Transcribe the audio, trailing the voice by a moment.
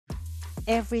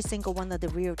every single one of the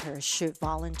realtors should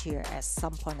volunteer at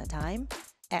some point in time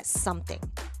at something.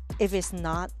 If it's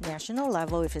not national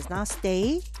level, if it's not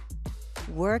state,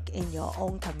 work in your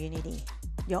own community,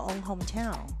 your own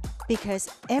hometown, because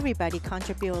everybody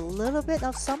contribute a little bit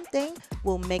of something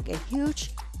will make a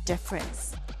huge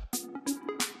difference.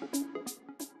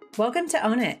 Welcome to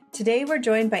Own It. Today we're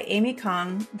joined by Amy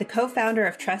Kong, the co-founder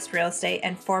of Trust Real Estate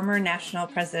and former National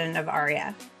President of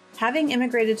AREAA. Having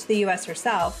immigrated to the U.S.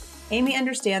 herself, Amy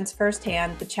understands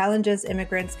firsthand the challenges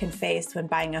immigrants can face when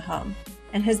buying a home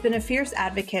and has been a fierce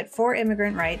advocate for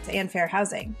immigrant rights and fair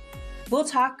housing. We'll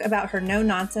talk about her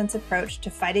no-nonsense approach to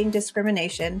fighting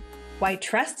discrimination, why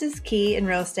trust is key in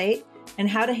real estate, and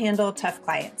how to handle tough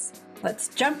clients. Let's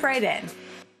jump right in.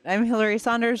 I'm Hillary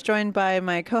Saunders, joined by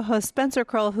my co-host Spencer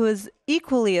Kroll, who is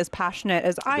equally as passionate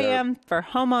as I am for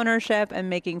home ownership and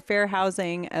making fair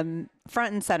housing a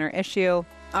front and center issue.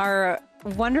 Our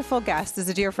wonderful guest is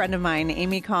a dear friend of mine,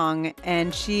 Amy Kong,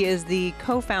 and she is the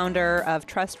co-founder of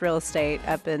Trust Real Estate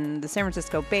up in the San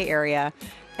Francisco Bay Area.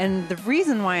 And the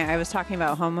reason why I was talking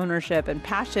about home ownership and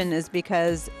passion is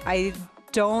because I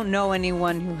don't know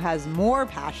anyone who has more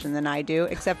passion than I do,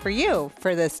 except for you,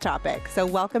 for this topic. So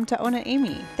welcome to Own It,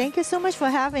 Amy. Thank you so much for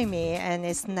having me, and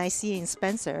it's nice seeing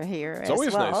Spencer here as well.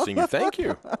 It's always nice seeing you. Thank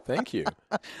you. Thank you.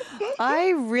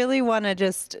 I really want to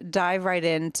just dive right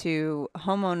into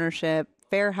home ownership,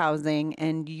 fair housing,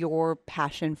 and your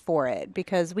passion for it,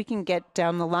 because we can get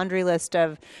down the laundry list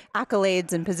of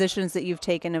accolades and positions that you've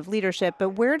taken of leadership,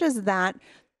 but where does that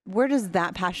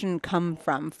passion come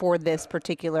from for this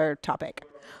particular topic?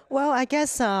 Well, I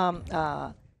guess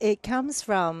it comes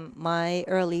from my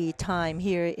early time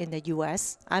here in the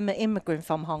U.S. I'm an immigrant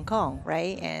from Hong Kong,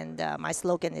 right? And my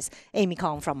slogan is Amy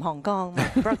Kong from Hong Kong.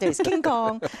 My brother is King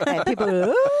Kong. And people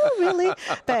go, oh, really?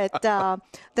 But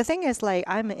the thing is, like,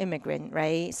 I'm an immigrant,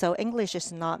 right? So English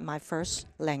is not my first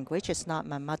language. It's not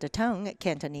my mother tongue.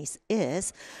 Cantonese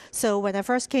is. So when I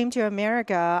first came to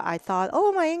America, I thought,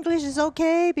 oh, my English is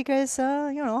okay because,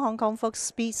 Hong Kong folks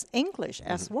speak English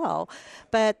as well.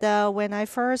 But when I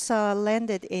first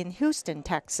landed in Houston,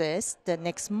 Texas, the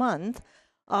next month,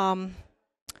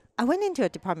 I went into a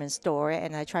department store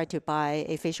and I tried to buy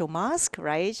a facial mask,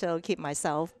 right? So keep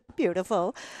myself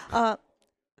beautiful.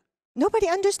 Nobody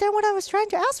understand what I was trying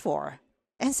to ask for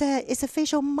and said, it's a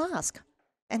facial mask.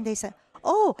 And they said,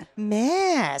 oh,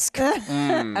 mask.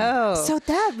 Oh. So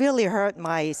that really hurt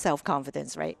my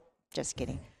self-confidence, right? Just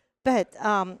kidding. But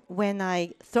when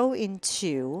I throw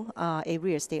into a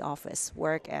real estate office,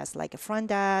 work as like a front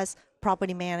desk,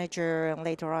 property manager, and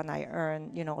later on I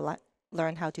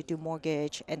learn how to do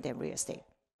mortgage and then real estate.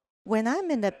 When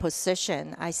I'm in that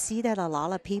position, I see that a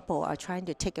lot of people are trying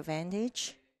to take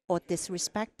advantage or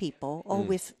disrespect people or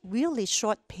with really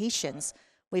short patience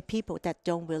with people that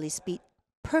don't really speak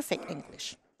perfect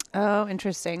English. Oh,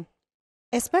 interesting.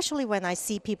 Especially when I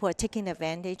see people are taking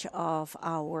advantage of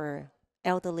our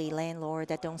elderly landlord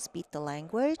that don't speak the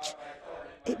language,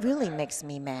 it really makes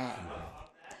me mad.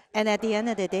 And at the end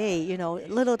of the day,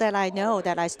 little that I know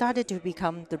that I started to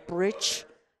become the bridge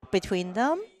between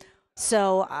them.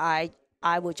 So I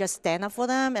will just stand up for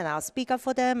them and I'll speak up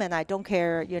for them. And I don't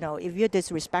care, if you're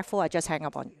disrespectful, I just hang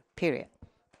up on you, period.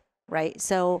 Right?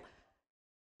 So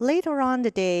later on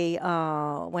the day,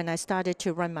 when I started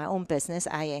to run my own business,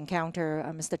 I encountered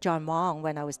Mr. John Wong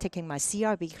when I was taking my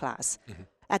CRB class. Mm-hmm.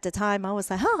 At the time, I was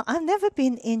like, I've never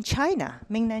been in China,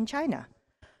 mainland China.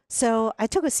 So I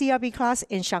took a CRB class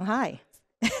in Shanghai.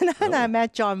 And then I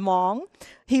met John Wong.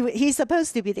 He's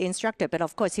supposed to be the instructor, but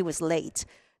of course he was late.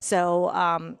 So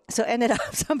ended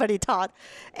up somebody taught.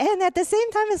 And at the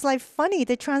same time, it's like funny,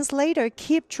 the translator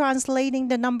keep translating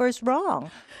the numbers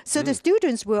wrong. So the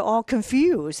students were all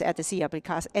confused at the CRB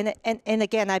class. And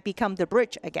again, I become the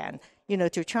bridge again,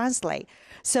 to translate.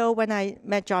 So when I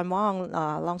met John Wong,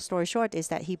 long story short, is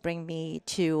that he bring me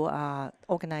to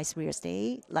organized real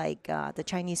estate, like the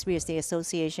Chinese Real Estate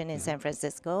Association in San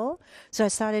Francisco. So I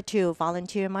started to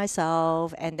volunteer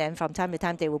myself, and then from time to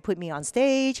time they will put me on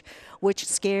stage, which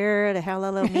scared the hell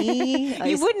out of me.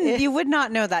 You would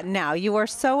not know that now. You are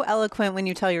so eloquent when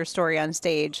you tell your story on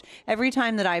stage. Every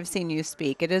time that I've seen you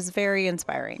speak, it is very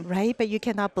inspiring. Right, but you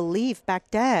cannot believe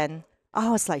back then, I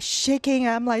was like shaking.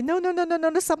 I'm like, no,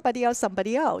 somebody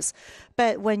else.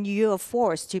 But when you are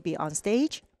forced to be on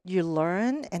stage, you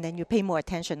learn and then you pay more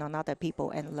attention on other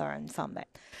people and learn from it.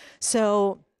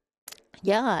 So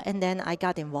yeah, and then I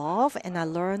got involved and I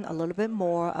learned a little bit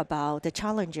more about the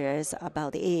challenges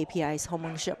about the AAPI's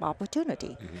homeownership opportunity.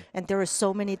 Mm-hmm. And there are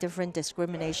so many different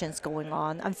discriminations going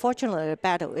on. Unfortunately, the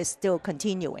battle is still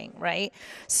continuing, right?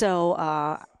 So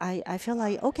I feel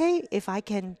like, okay, if I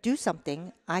can do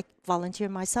something, I volunteer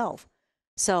myself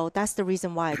So that's the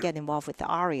reason why I get involved with the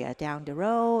AREAA down the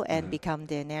road and become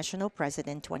the national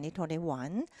president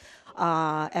 2021.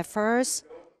 At first,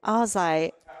 I was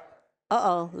like,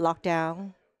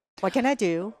 lockdown. What can I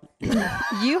do?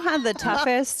 You had the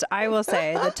toughest, I will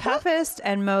say, the toughest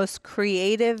and most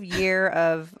creative year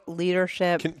of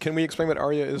leadership. Can we explain what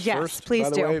AREAA is Yes, first? please by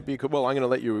the do. way? Because, well, I'm going to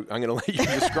let you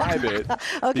describe it.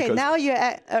 Okay, because- now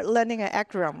you're learning an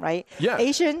acronym, right? Yeah.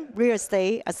 Asian Real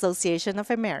Estate Association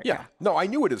of America. Yeah. No, I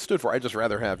knew what it stood for. I'd just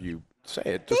rather have you say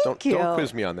it. Just Thank don't you.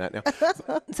 quiz me on that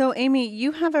now. So, Amy,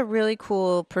 you have a really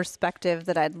cool perspective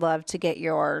that I'd love to get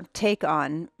your take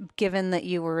on, given that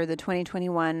you were the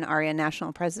 2021 AREAA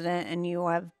National President and you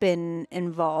have been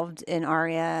involved in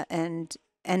AREAA and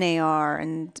NAR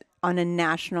and on a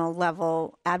national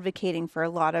level advocating for a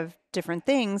lot of different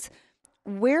things.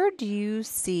 Where do you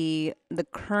see the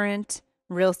current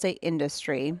real estate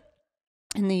industry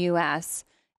in the U.S.,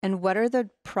 and what are the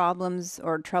problems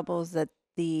or troubles that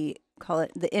the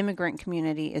immigrant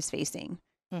community is facing?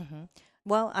 Mm-hmm.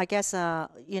 Well, I guess,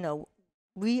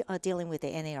 we are dealing with the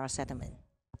NAR settlement,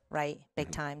 right? Big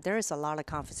time. There is a lot of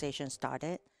conversation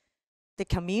started. The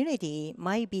community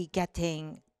might be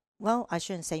getting, well, I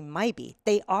shouldn't say might be,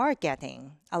 they are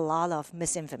getting a lot of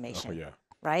misinformation. Oh, yeah.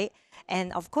 Right?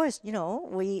 And of course,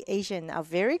 we Asian are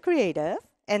very creative,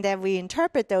 and then we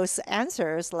interpret those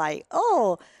answers like,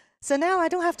 oh, so now I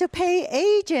don't have to pay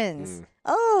agents.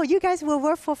 Oh, you guys will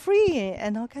work for free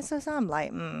and all kinds of stuff. I'm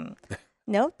like,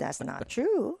 no, that's not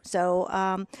true.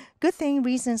 So good thing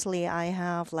recently I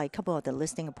have like a couple of the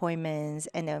listing appointments,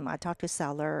 and then I talk to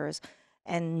sellers,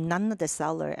 and none of the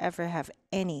seller ever have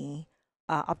any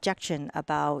objection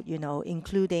about,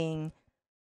 including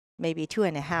maybe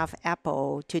 2.5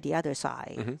 apple to the other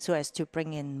side, so as to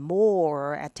bring in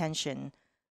more attention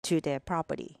to their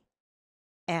property.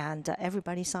 And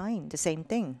everybody signed the same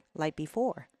thing like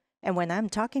before. And when I'm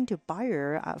talking to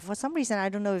buyer, for some reason, I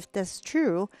don't know if that's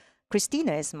true,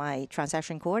 Christina is my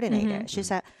transaction coordinator. She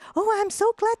said, oh, I'm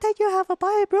so glad that you have a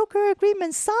buyer broker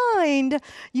agreement signed.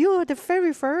 You're the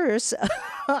very first.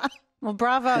 Well,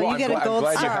 bravo. Well, you get a gold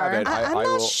glad you have star. it. I'm I not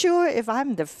will- sure if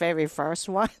I'm the very first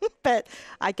one, but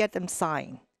I get them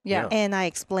signed. Yeah. And I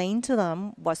explained to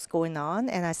them what's going on.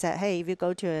 And I said, hey, if you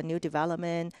go to a new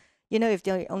development, if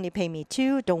they only pay me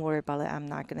 2, don't worry about it. I'm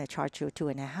not going to charge you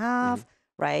 2.5,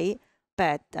 right?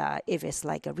 But if it's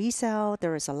like a resale,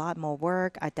 there is a lot more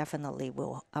work. I definitely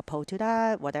will uphold to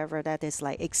that. Whatever that is,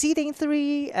 like exceeding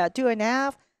 3,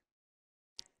 2.5,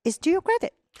 it's to your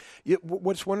credit. Yeah,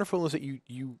 what's wonderful is that you,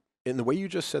 in the way you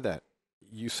just said that,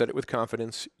 you said it with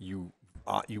confidence. You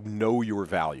know your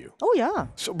value. Oh, yeah.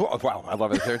 So, wow, I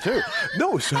love it there too.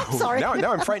 No, so sorry.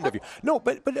 now I'm frightened of you. No,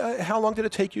 but how long did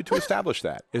it take you to establish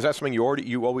that? Is that something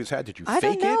you always had? Did you I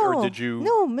fake don't it, know. or did you?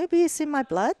 No, maybe it's in my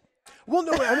blood. Well,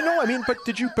 no, I mean, but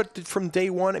did you? But from day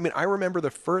one, I mean, I remember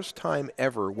the first time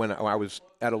ever when I was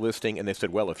at a listing, and they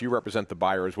said, "Well, if you represent the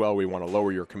buyer as well, we want to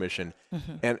lower your commission."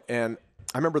 And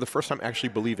I remember the first time actually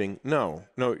believing, no,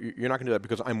 you're not going to do that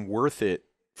because I'm worth it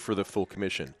for the full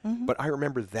commission. But I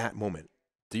remember that moment.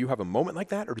 Do you have a moment like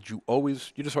that, or did you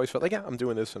just always felt like, yeah, I'm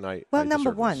doing this, and I Well, I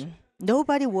number deserve one, this?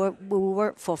 nobody will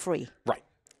work for free, Right?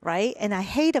 right? And I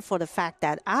hate it for the fact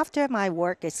that after my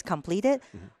work is completed,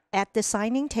 at the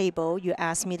signing table, you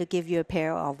ask me to give you a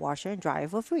pair of washer and dryer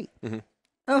for free. And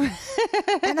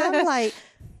I'm like,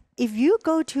 if you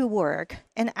go to work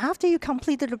and after you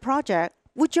completed the project,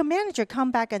 would your manager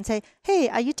come back and say, hey,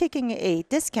 are you taking a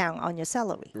discount on your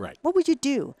salary? Right. What would you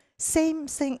do? Same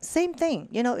thing.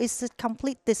 It's a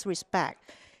complete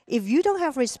disrespect. If you don't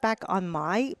have respect on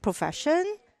my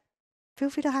profession, feel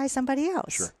free to hire somebody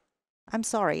else. Sure. I'm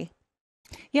sorry.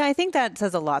 Yeah, I think that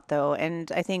says a lot, though.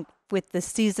 And I think with the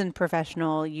seasoned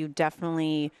professional, you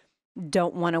definitely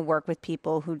don't want to work with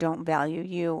people who don't value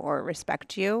you or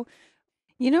respect you.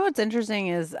 You know what's interesting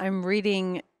is I'm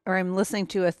reading or I'm listening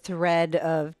to a thread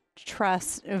of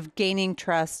trust, of gaining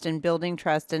trust and building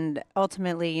trust. And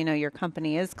ultimately, your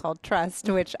company is called Trust,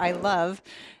 which I love.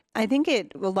 I think a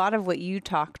lot of what you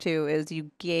talk to is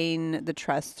you gain the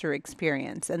trust through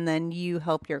experience, and then you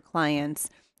help your clients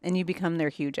and you become their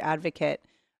huge advocate.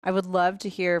 I would love to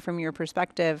hear from your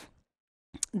perspective,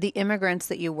 the immigrants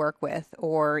that you work with,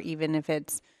 or even if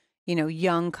it's,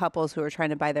 young couples who are trying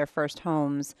to buy their first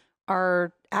homes,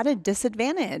 are at a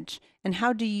disadvantage. And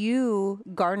how do you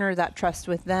garner that trust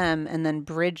with them and then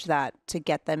bridge that to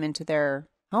get them into their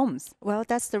homes? Well,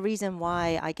 that's the reason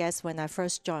why I guess when I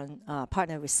first joined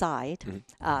Partner with Side,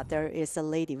 there is a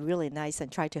lady really nice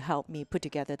and tried to help me put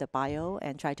together the bio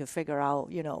and try to figure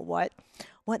out,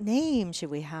 what name should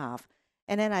we have.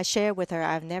 And then I shared with her,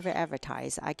 I've never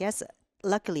advertised. I guess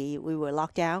luckily we were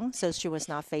locked down, so she was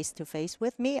not face to face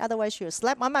with me. Otherwise, she would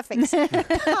slap on my face.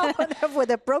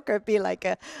 Would a broker be like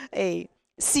a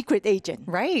secret agent?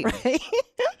 Right. Right.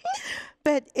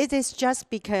 But it is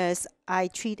just because I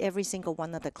treat every single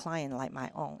one of the client like my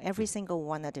own, every single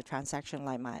one of the transaction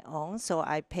like my own. So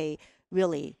I pay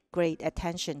really great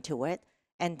attention to it.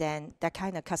 And then that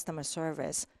kind of customer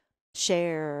service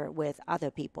share with other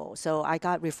people. So I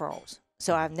got referrals.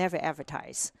 So I've never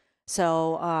advertised.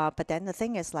 So, but then the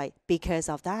thing is like, because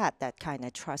of that kind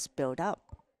of trust built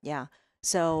up. Yeah.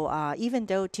 So even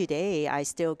though today I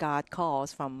still got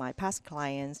calls from my past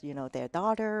clients, their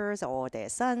daughters or their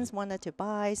sons wanted to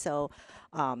buy. So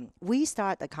we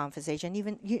start the conversation.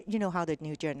 Even you know how the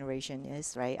new generation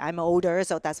is, right? I'm older,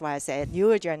 so that's why I said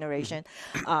newer generation.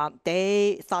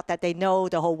 They thought that they know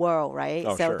the whole world, right?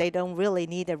 Oh, so sure. they don't really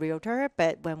need a realtor.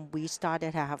 But when we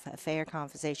started to have a fair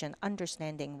conversation,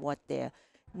 understanding what their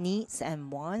needs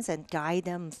and wants and guide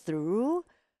them through,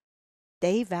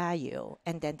 they value,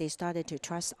 and then they started to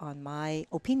trust on my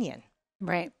opinion.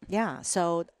 Right. Yeah,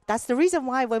 so that's the reason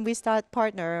why when we start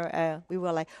partner, we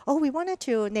were like, we wanted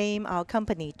to name our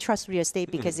company Trust Real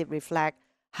Estate because it reflects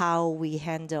how we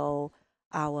handle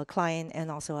our client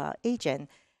and also our agent.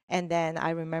 And then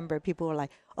I remember people were like,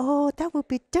 that would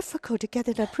be difficult to get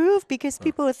it approved because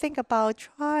people would think about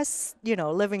trust,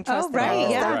 living trust. and right, all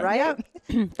yeah, that, right?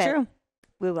 But True.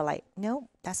 we were like, no,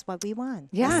 that's what we want.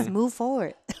 Yeah. Let's move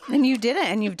forward. And you did it,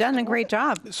 and you've done a great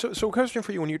job. So a question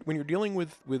for you: when you're dealing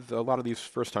with a lot of these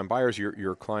first-time buyers,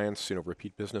 your clients,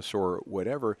 repeat business or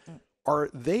whatever, are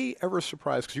they ever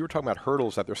surprised? Because you were talking about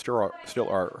hurdles, that there still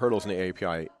are hurdles in the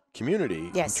API community.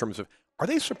 Yes. In terms of, are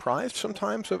they surprised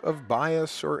sometimes of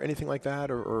bias or anything like that,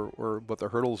 or what the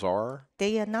hurdles are?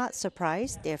 They are not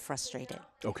surprised. They're frustrated.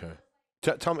 Okay.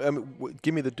 Tell me,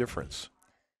 give me the difference.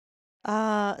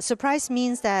 Surprise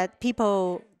means that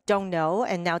people don't know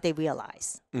and now they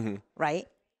realize, right?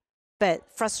 But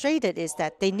frustrated is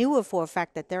that they knew it for a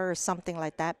fact that there is something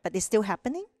like that, but it's still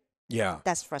happening. Yeah.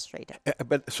 That's frustrated.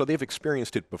 But so they've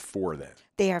experienced it before then.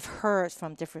 They have heard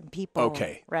from different people.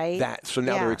 Okay. Right? So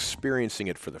now they're Yeah. experiencing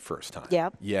it for the first time.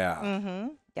 Yep. Yeah.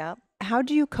 Yep. How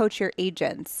do you coach your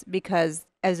agents? Because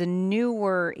as a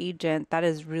newer agent, that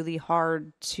is really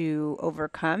hard to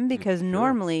overcome because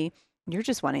normally you're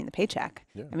just wanting the paycheck.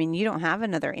 Yeah. I mean, you don't have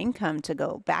another income to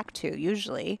go back to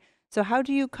usually. So how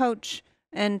do you coach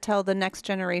and tell the next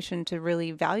generation to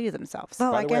really value themselves?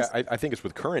 Well, By I the guess way, I think it's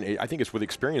with I think it's with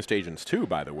experienced agents too,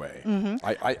 by the way.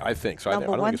 I think so. I number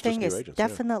don't one think it's just thing new is agents. Yeah.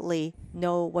 definitely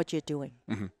know what you're doing.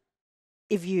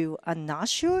 If you are not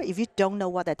sure, if you don't know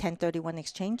what a 1031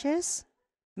 exchange is,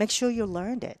 make sure you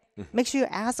learned it. Make sure you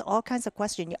ask all kinds of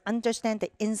questions. You understand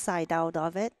the inside out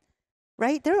of it.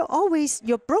 Right? There are always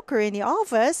your broker in the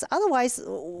office. Otherwise,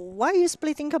 why are you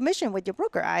splitting commission with your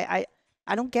broker? I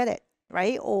don't get it,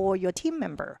 right? Or your team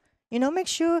member. Make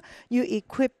sure you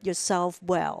equip yourself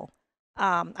well.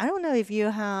 I don't know if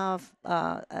you have,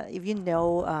 if you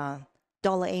know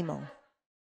Doraemon,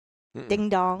 Ding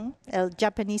Dong, a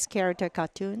Japanese character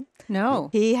cartoon. No.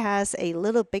 He has a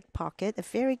little big pocket, a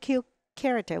very cute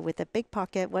character with a big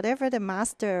pocket. Whatever the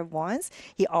master wants,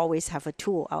 he always have a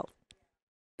tool out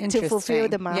to fulfill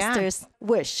the master's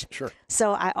wish. Sure.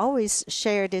 So I always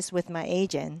share this with my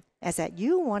agent as that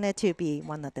you wanted to be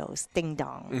one of those ding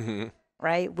dong,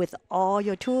 right? With all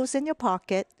your tools in your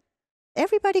pocket.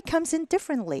 Everybody comes in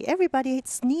differently. Everybody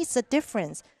needs a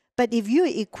difference. But if you're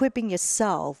equipping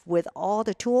yourself with all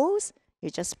the tools,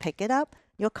 you just pick it up.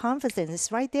 Your confidence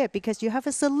is right there because you have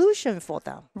a solution for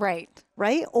them. Right.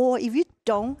 Right? Or if you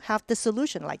don't have the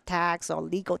solution like tax or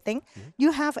legal thing,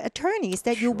 you have attorneys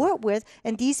that you work with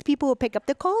and these people will pick up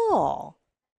the call.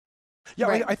 Yeah,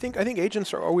 Right. I think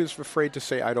agents are always afraid to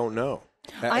say, I don't know.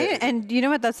 And you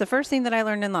know what? That's the first thing that I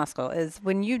learned in law school is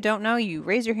when you don't know, you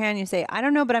raise your hand, you say, I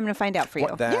don't know, but I'm going to find out for you.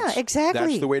 Yeah, exactly.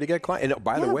 That's the way to get clients. And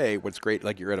by the way, what's great,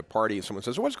 like you're at a party and someone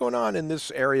says, what's going on in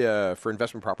this area for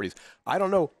investment properties? I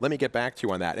don't know. Let me get back to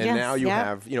you on that. And Yes, now you yeah.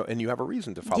 have, and you have a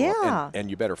reason to follow Yeah. up.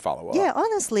 And you better follow up. Yeah,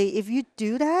 honestly, if you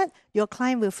do that, your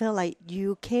client will feel like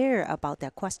you care about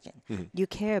their question. You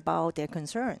care about their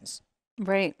concerns.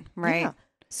 Right. Right. Yeah.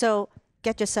 So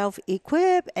get yourself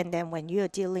equipped. And then when you're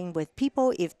dealing with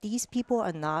people, if these people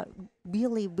are not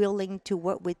really willing to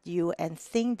work with you and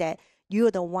think that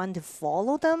you're the one to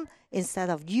follow them instead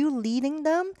of you leading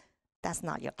them, that's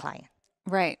not your client.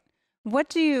 Right.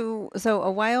 So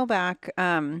a while back,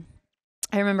 I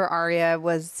remember AREAA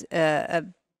was a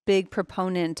big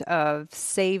proponent of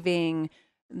saving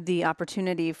the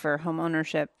opportunity for home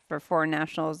ownership for foreign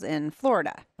nationals in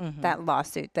Florida, that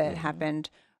lawsuit that happened.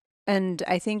 And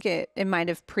I think it might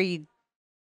have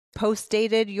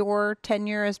post-dated your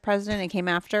tenure as president and came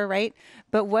after, right?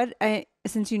 But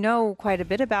since you know quite a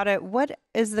bit about it, what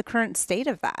is the current state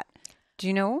of that? Do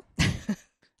you know?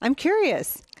 I'm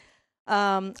curious.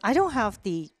 I don't have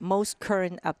the most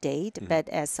current update, but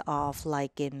as of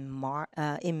like in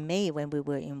May when we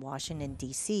were in Washington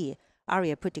D.C.,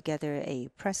 AREAA put together a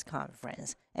press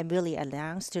conference and really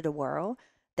announced to the world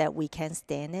that we can't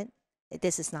stand it.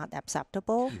 This is not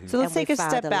acceptable. So let's And we take a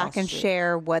filed step back and lawsuit.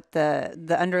 share what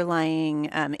the underlying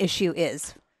issue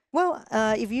is. Well,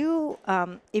 if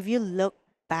you look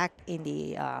back in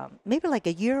the maybe like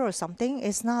a year or something,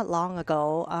 it's not long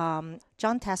ago.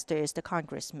 John Tester is the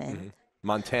congressman.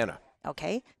 Montana.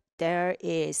 Okay, there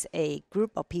is a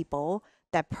group of people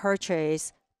that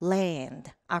purchase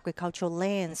land, agricultural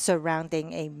land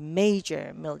surrounding a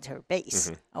major military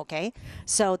base. Okay,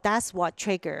 so that's what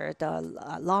triggered the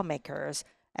lawmakers'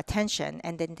 attention,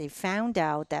 and then they found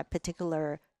out that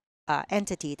particular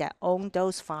entity that owned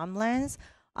those farmlands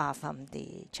from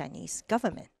the Chinese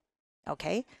government.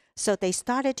 Okay, so they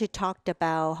started to talk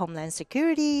about homeland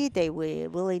security. They will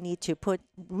really need to put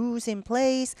rules in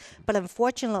place, but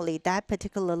unfortunately, that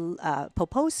particular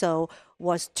proposal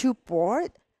was too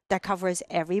broad. That covers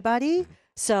everybody.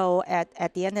 So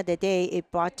at the end of the day,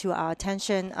 it brought to our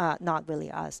attention, not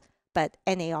really us, but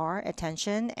NAR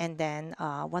attention, and then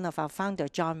one of our founders,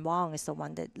 John Wong, is the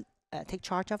one that take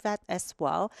charge of that as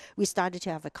well. We started to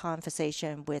have a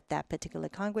conversation with that particular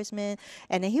congressman,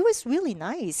 and he was really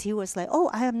nice. He was like, "Oh,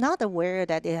 I am not aware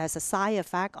that it has a side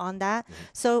effect on that.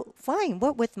 So fine,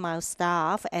 work with my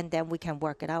staff, and then we can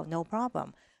work it out, no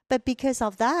problem." But because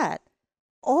of that,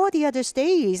 all the other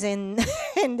states in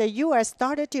in the U.S.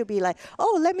 started to be like,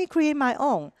 "Oh, let me create my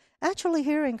own." Actually,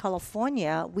 here in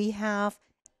California, we have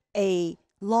a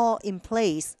law in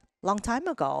place long time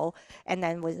ago, and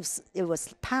then it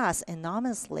was passed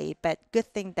anonymously. But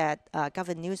good thing that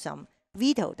Governor Newsom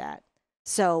vetoed that,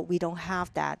 so we don't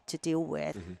have that to deal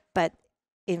with. But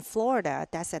in Florida,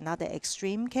 that's another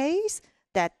extreme case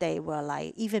that they were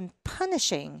like even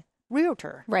punishing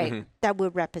realtor Right. that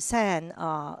would represent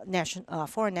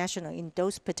foreign national in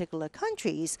those particular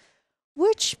countries,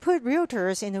 which put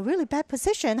realtors in a really bad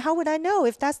position. How would I know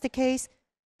if that's the case?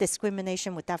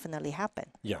 Discrimination would definitely happen.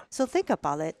 Yeah. So think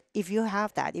about it. If you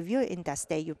have that, if you're in that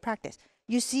state, you practice.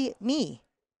 You see me,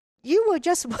 you will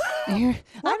just. I'm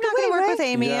not going to work with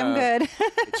Amy. I'm Yeah. good.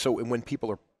 So when people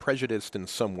are prejudiced in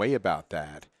some way about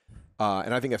that,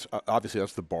 and I think that's obviously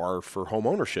that's the bar for home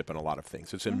ownership in a lot of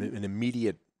things. It's an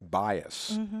immediate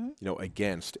bias,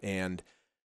 against, and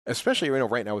especially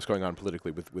right now what's going on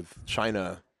politically with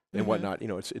China and whatnot.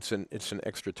 It's an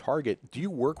extra target. Do you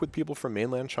work with people from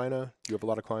mainland China? Do you have a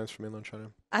lot of clients from mainland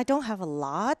China? I don't have a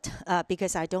lot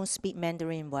because I don't speak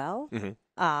Mandarin well.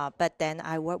 But then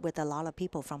I work with a lot of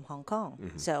people from Hong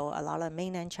Kong. So a lot of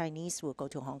mainland Chinese will go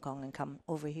to Hong Kong and come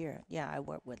over here. Yeah, I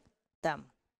work with them.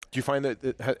 Do you find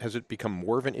that has it become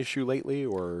more of an issue lately,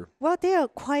 or? Well, they are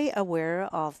quite aware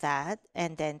of that,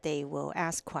 and then they will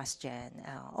ask question.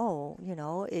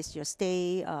 Is your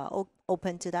stay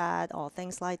open to that, or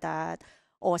things like that?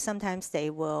 Or sometimes they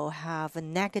will have a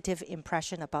negative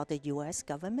impression about the U.S.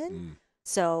 government.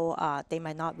 So they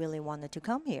might not really want to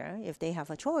come here. If they have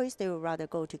a choice, they would rather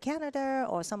go to Canada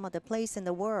or some other place in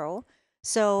the world.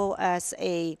 So as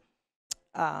a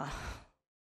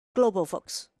global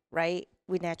folks, right?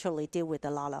 We naturally deal with a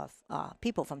lot of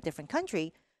people from different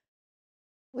countries.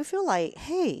 We feel like,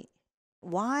 hey,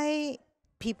 why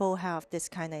people have this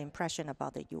kind of impression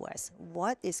about the U.S.?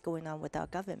 What is going on with our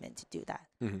government to do that?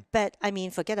 But I mean,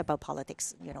 forget about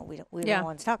politics. We don't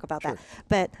want to talk about that.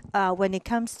 But when it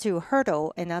comes to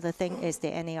hurdle, another thing is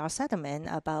the NAR settlement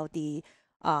about the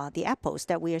apples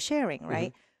that we are sharing,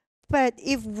 right? But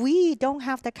if we don't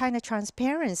have that kind of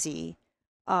transparency,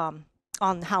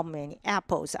 on how many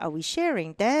apples are we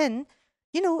sharing, then,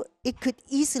 it could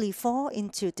easily fall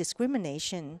into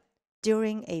discrimination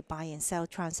during a buy and sell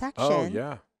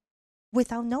transaction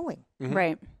without knowing.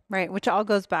 Right. Which all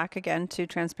goes back again to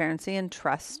transparency and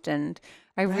trust. And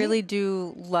I really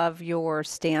do love your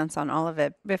stance on all of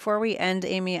it. Before we end,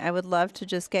 Amy, I would love to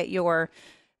just get your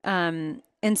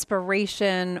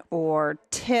inspiration or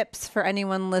tips for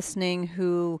anyone listening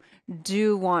who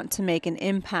do want to make an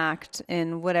impact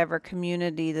in whatever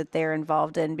community that they're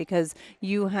involved in, because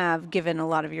you have given a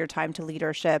lot of your time to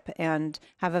leadership and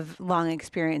have a long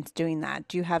experience doing that.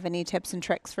 Do you have any tips and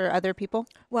tricks for other people?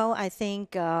 Well, I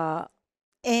think every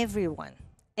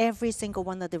single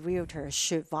one of the realtors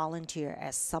should volunteer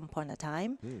at some point of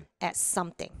time at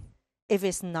something. If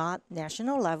it's not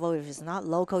national level, if it's not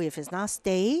local, if it's not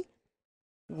state,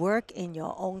 work in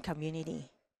your own community,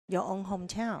 your own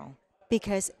hometown.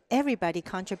 because everybody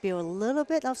contribute a little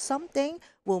bit of something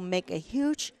will make a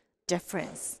huge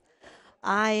difference.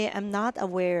 I am not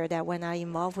aware that when I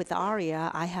involve with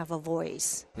AREAA, I have a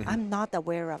voice. I'm not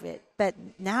aware of it. But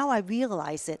now I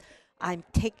realize it. I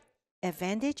take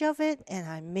advantage of it and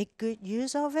I make good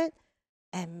use of it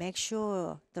and make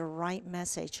sure the right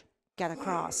message get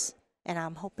across. And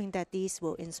I'm hoping that these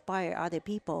will inspire other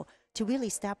people to really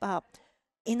step up.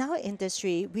 In our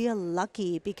industry, we are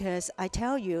lucky because I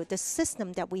tell you, the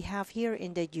system that we have here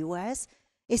in the US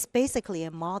is basically a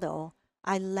model.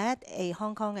 I led a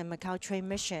Hong Kong and Macau trade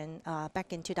mission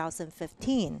back in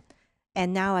 2015.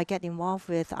 And now I get involved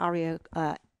with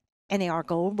AREAA, NAR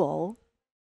Global.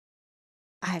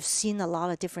 I have seen a lot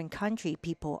of different country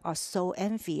people are so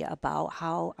envy about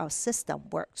how our system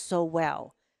works so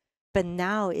well. But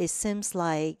now it seems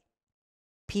like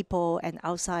people and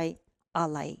outside are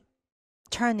like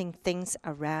turning things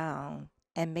around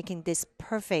and making this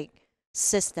perfect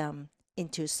system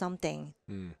into something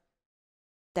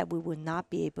that we would not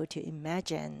be able to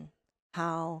imagine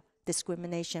how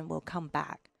discrimination will come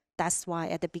back. That's why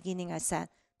at the beginning I said,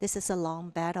 this is a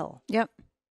long battle. Yep.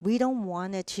 We don't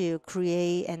want it to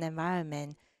create an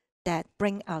environment that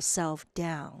bring ourselves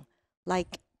down.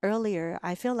 Like earlier,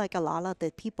 I feel like a lot of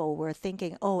the people were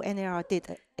thinking, oh, NAR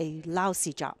did a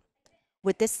lousy job.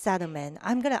 With this settlement,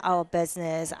 I'm going to out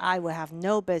business. I will have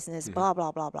no business, blah,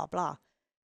 blah, blah, blah, blah.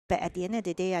 But at the end of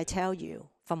the day, I tell you,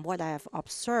 from what I have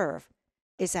observed,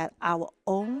 is that our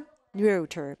own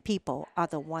realtor people are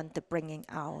the one that bringing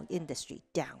our industry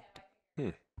down.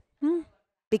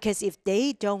 Because if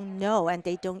they don't know and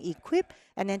they don't equip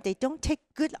and then they don't take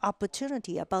good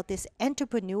opportunity about this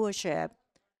entrepreneurship,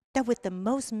 that with the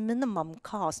most minimum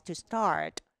cost to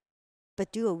start,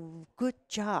 but do a good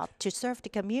job to serve the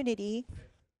community,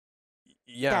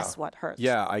 that's what hurts.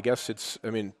 Yeah, I guess it's,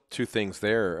 two things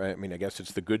there. I guess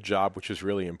it's the good job, which is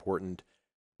really important.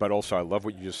 But also, I love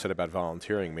what you just said about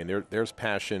volunteering. There's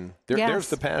passion. There's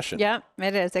the passion. Yeah,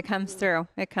 it is. It comes through.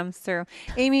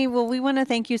 Amy, well, we want to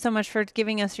thank you so much for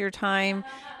giving us your time.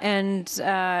 And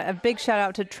a big shout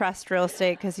out to Trust Real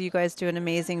Estate because you guys do an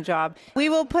amazing job. We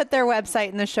will put their website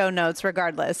in the show notes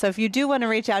regardless. So if you do want to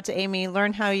reach out to Amy,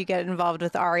 learn how you get involved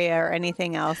with AREAA or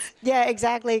anything else. Yeah,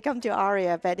 exactly. Come to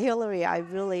AREAA. But Hillary, I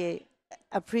really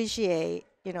appreciate,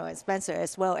 Spencer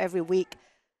as well every week.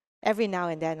 Every now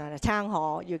and then on a town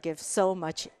hall, you give so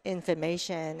much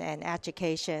information and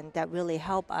education that really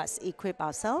help us equip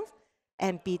ourselves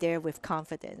and be there with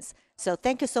confidence. So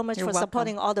thank you so much for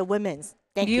supporting all the women.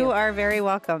 Thank you. You are very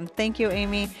welcome. Thank you,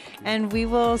 Amy. And we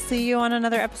will see you on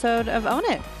another episode of Own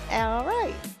It. All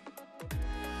right.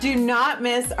 Do not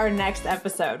miss our next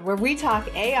episode where we talk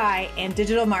AI and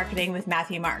digital marketing with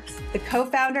Matthew Marks, the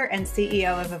co-founder and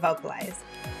CEO of Evocalize.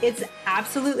 It's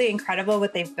absolutely incredible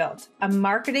what they've built, a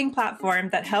marketing platform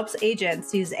that helps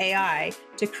agents use AI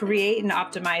to create and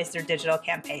optimize their digital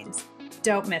campaigns.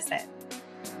 Don't miss it.